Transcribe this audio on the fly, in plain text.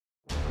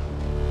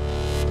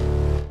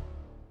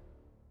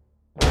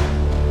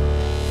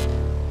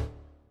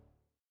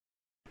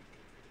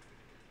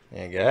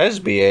Hey guys,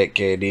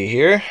 B8KD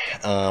here.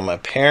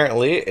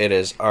 Apparently it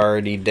is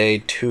already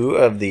day 2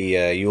 of the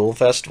Yoiul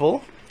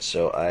Festival,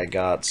 so I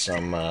got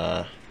some,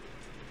 let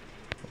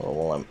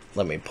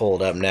me pull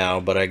it up now,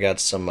 but I got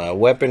some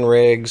weapon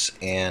rigs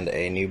and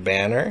a new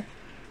banner,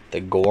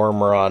 the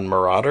Gourmand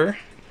Marauder.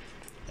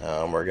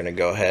 We're going to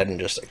go ahead and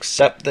just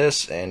accept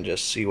this and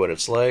just see what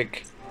it's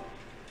like.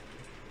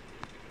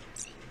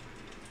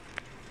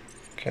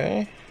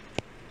 Okay.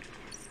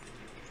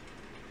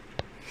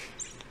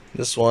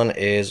 This one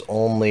is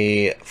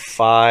only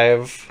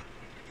five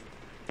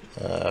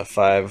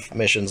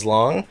missions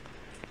long,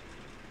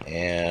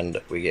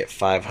 and we get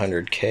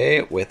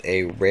 500k with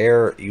a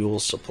rare Yoiul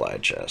supply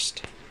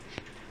chest.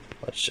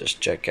 Let's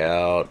just check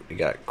out. We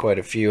got quite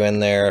a few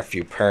in there, a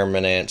few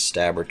permanent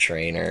stabber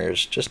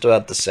trainers, just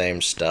about the same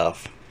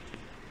stuff.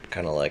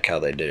 Kind of like how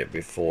they did it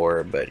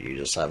before, but you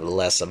just have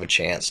less of a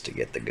chance to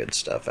get the good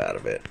stuff out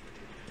of it.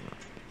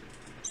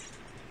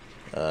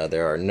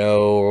 There are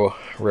no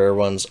rare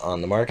ones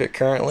on the market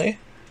currently,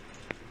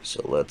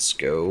 so let's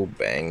go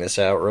bang this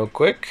out real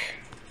quick.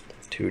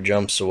 2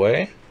 jumps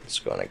away. Let's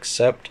go and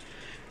accept.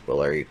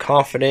 Well, are you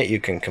confident you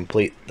can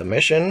complete the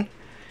mission?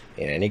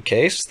 In any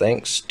case,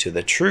 thanks to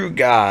the true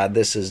God,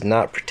 this is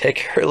not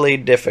particularly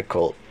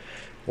difficult.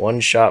 One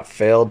shop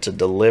failed to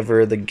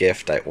deliver the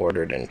gift I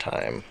ordered in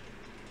time.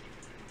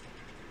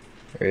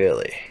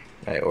 Really?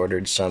 I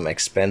ordered some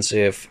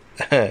expensive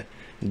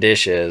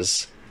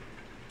dishes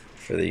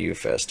for the Yoiul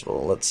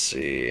Festival. Let's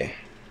see.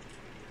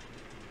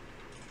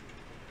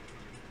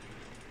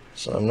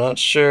 So I'm not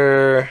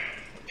sure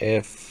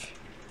if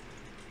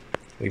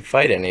we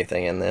fight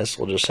anything in this.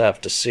 We'll just have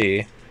to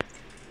see.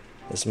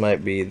 This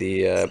might be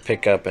the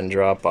pick up and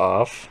drop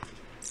off.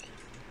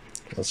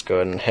 Let's go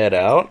ahead and head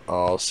out.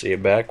 I'll see you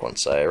back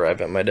once I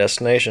arrive at my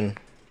destination.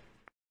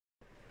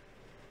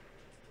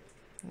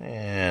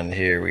 And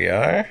here we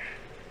are.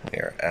 We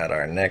are at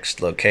our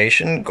next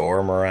location,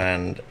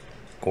 Gourmand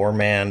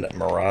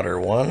Marauder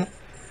 1.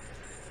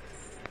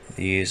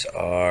 These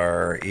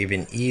are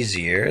even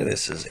easier.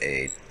 This is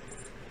a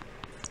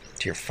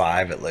tier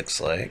 5, it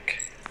looks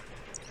like.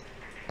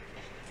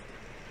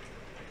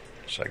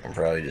 So I can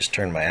probably just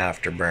turn my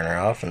afterburner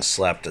off and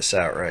slap this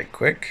out right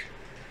quick.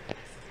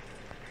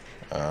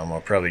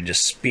 I'll probably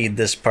just speed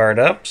this part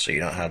up so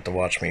you don't have to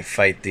watch me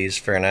fight these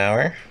for an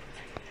hour.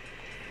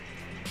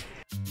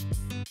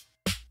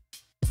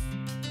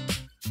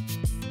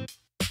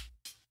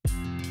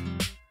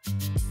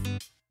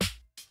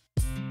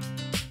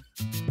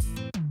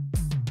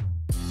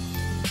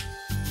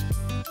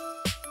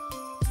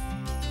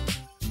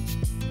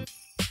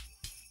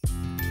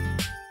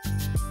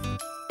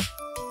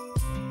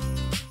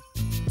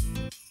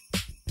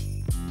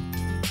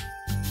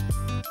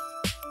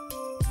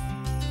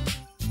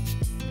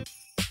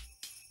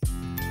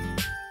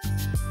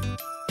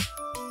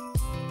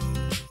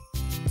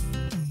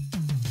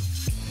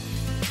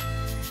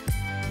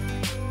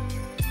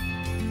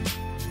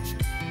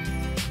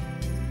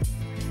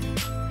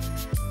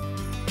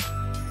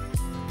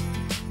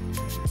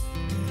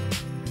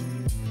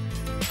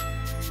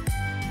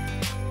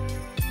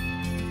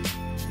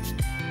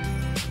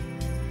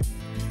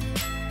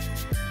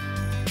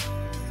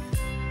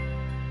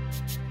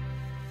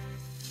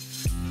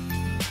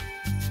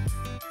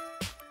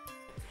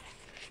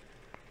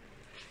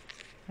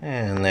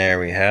 And there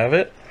we have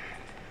it.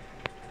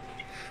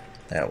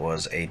 That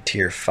was a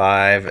tier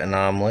 5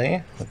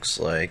 anomaly. Looks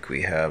like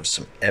we have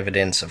some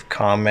evidence of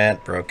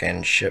combat,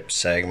 broken ship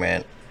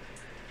segment,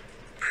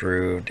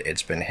 proved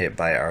it's been hit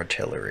by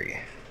artillery.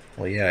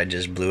 Well, yeah, I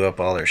just blew up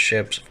all their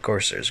ships. Of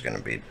course there's going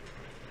to be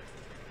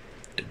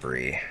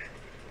debris.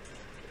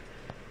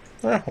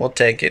 Well, we'll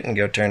take it and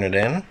go turn it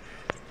in.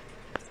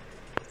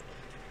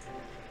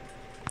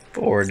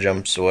 4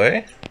 jumps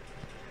away.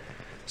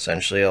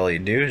 Essentially all you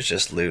do is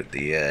just loot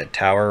the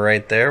tower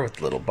right there with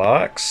the little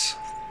box.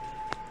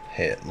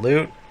 Hit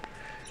loot.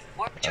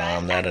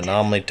 That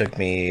anomaly took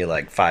me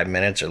like 5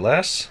 minutes or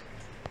less.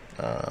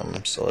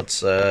 So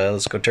let's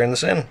go turn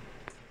this in.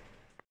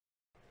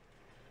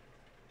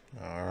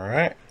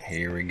 Alright,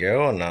 here we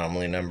go.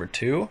 Anomaly number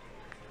 2.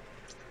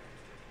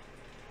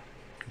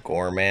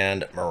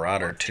 Gourmand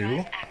Marauder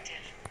 2.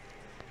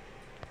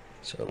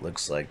 So it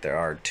looks like there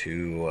are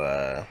two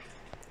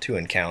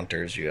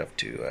encounters. You have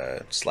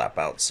to slap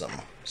out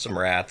some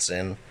rats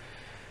in.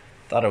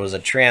 Thought it was a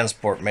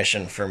transport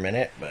mission for a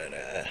minute, but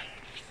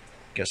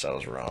guess I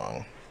was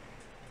wrong.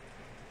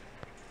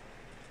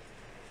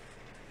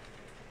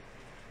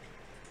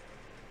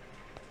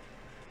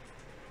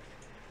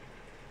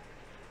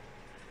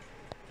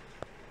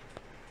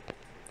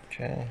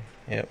 Okay,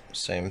 yep,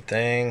 same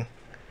thing.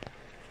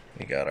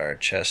 We got our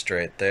chest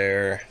right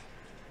there.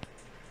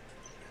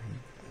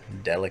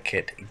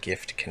 Delicate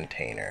gift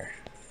container.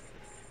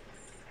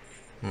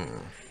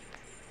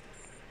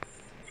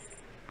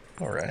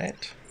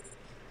 Alright.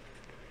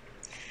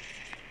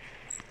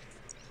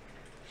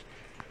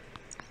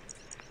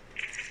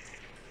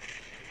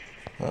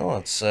 Well,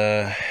 let's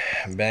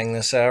bang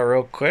this out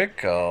real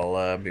quick.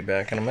 I'll be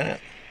back in a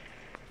minute.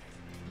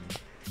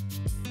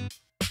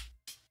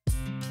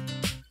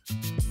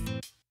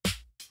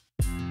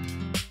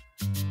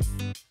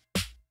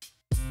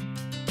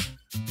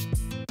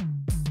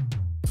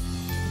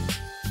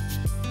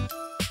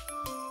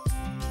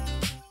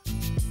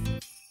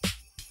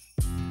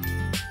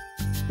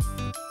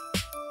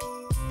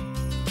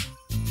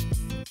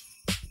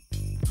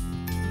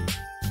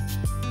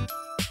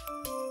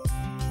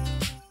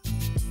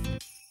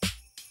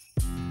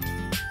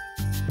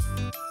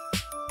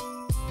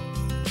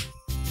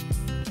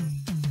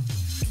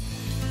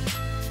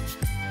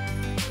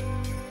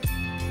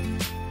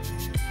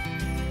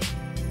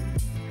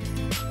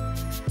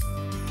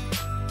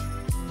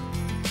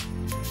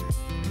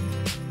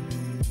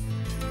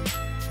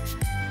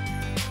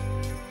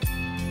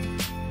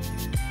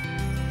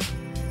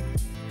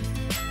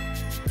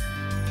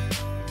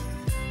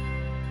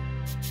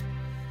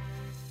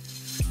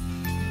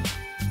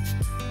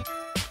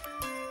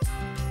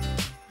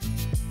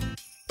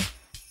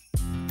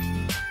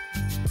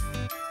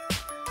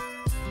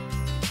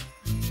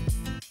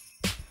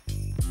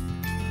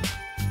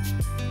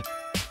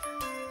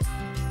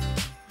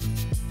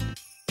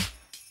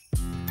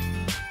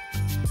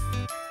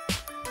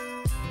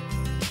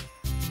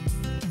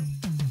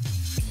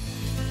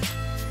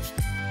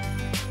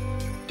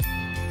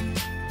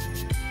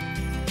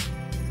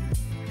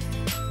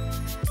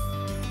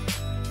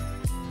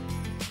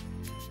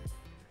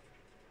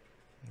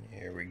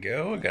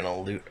 go. We're gonna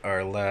loot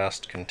our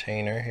last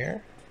container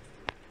here.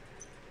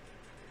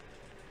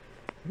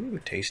 Ooh,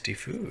 tasty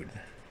food.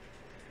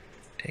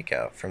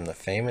 Takeout from the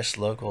famous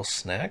local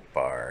snack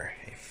bar,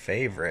 a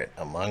favorite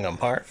among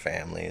Amart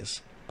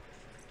families.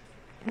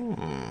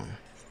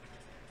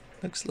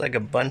 Looks like a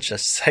bunch of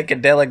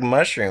psychedelic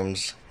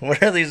mushrooms.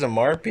 What are these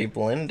Amart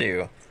people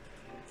into?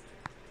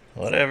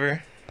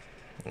 Whatever.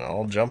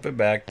 I'll jump it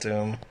back to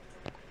them.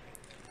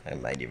 I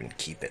might even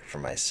keep it for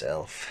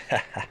myself.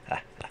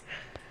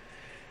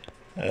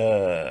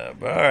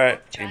 But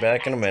alright, be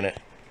back in a minute.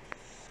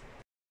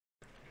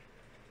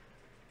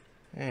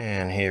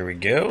 And here we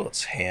go.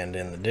 Let's hand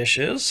in the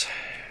dishes.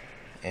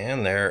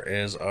 And there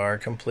is our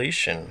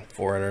completion.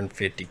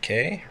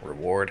 450k.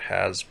 Reward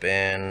has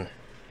been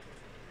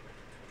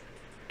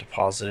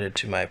deposited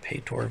to my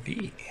Paytor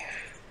V.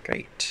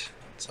 Great.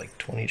 It's like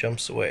 20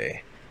 jumps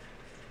away.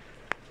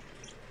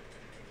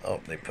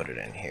 Oh, they put it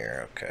in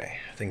here. Okay.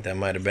 I think that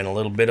might have been a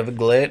little bit of a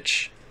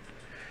glitch.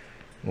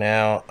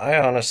 Now, I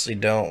honestly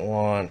don't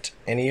want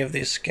any of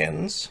these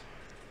skins.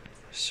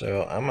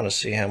 So I'm going to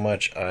see how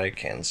much I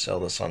can sell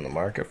this on the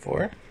market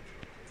for.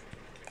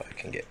 If I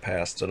can get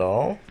past it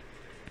all.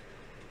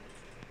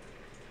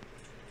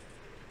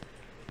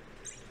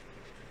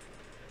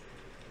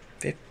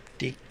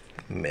 $50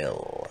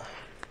 mil.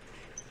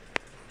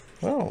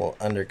 Well, we'll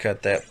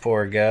undercut that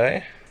poor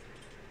guy.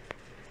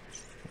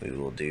 We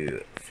will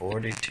do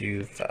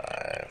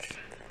 42.5.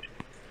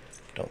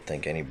 Don't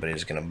think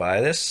anybody's gonna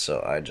buy this,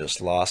 so I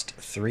just lost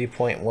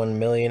 3.1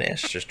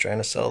 million-ish just trying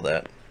to sell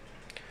that.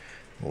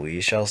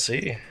 We shall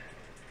see.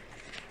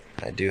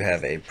 I do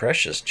have a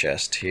precious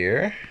chest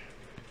here.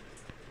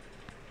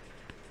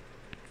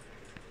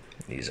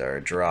 These are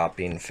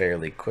dropping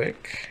fairly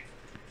quick.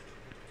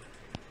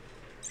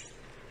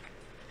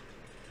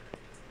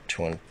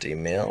 20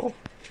 mil.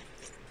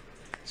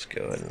 Let's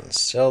go ahead and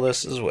sell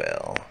this as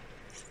well.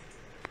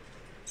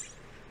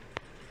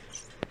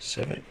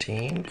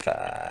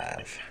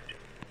 17.5.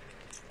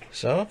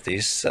 So if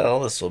these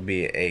sell, this will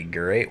be a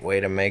great way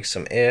to make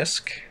some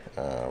ISK.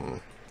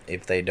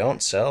 If they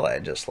don't sell, I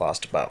just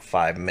lost about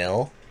 5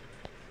 mil.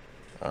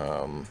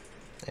 And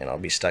I'll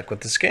be stuck with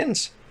the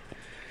skins.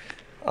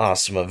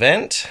 Awesome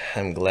event.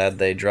 I'm glad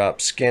they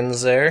dropped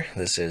skins there.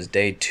 This is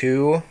day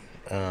 2.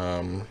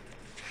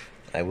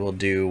 I will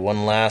do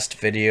one last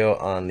video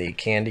on the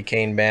candy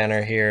cane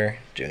banner here,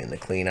 doing the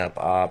cleanup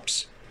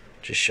ops,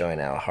 just showing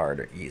how hard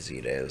or easy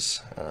it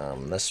is.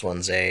 This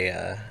one's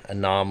a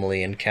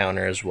anomaly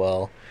encounter as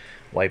well.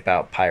 Wipe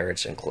out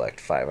pirates and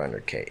collect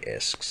 500k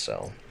ISK.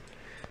 So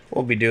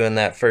we'll be doing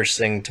that first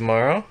thing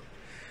tomorrow.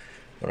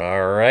 But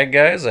alright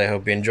guys, I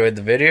hope you enjoyed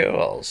the video.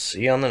 I'll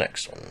see you on the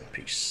next one.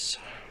 Peace.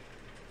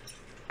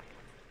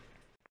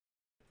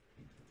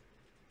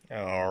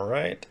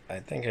 Alright, I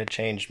think I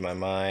changed my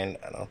mind.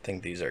 I don't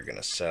think these are going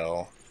to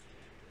sell.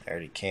 I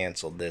already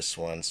canceled this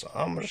one, so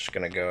I'm just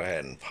going to go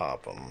ahead and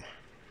pop them.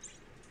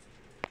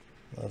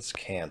 Let's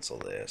cancel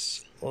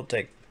this. We'll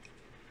take...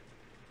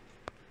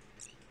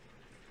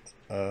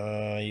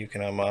 you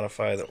cannot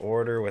modify the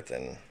order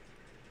within...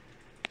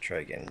 Try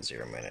again in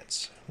 0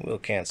 minutes. We'll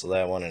cancel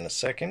that one in a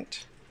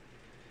second.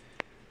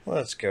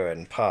 Let's go ahead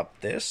and pop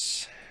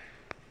this.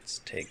 Let's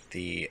take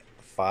the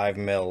 5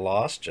 mil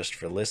loss just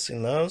for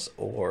listing those,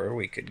 or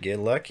we could get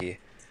lucky.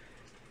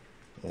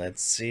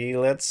 Let's see,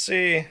 let's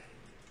see.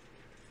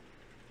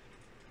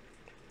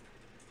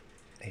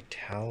 A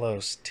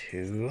Talos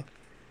 2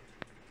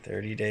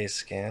 30-day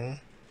skin.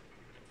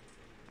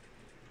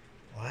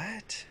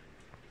 What?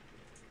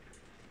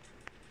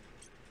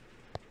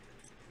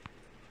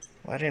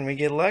 Why didn't we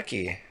get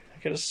lucky? I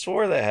could have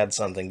swore that had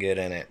something good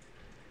in it.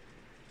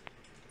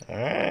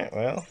 Alright,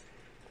 well,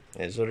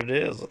 it is what it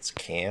is. Let's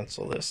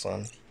cancel this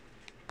one.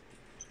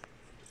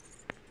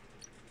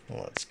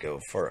 Let's go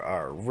for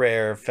our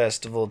rare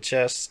festival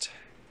chest.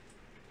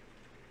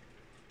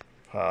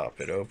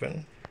 Pop it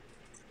open.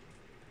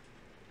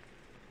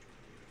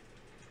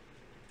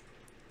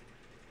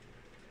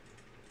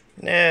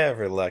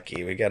 Never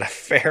lucky. We got a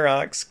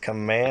Ferox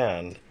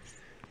Command.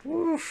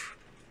 Woof.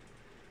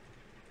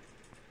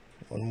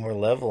 One more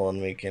level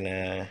and we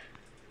can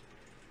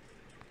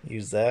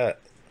use that.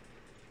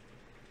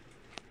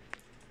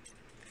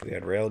 If we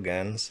had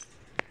railguns.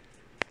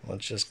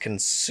 Let's just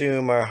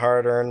consume our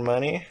hard-earned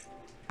money.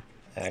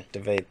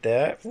 Activate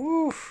that.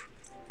 Woof.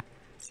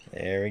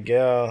 There we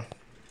go.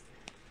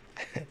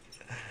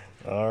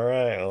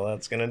 Alright, well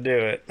that's gonna do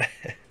it.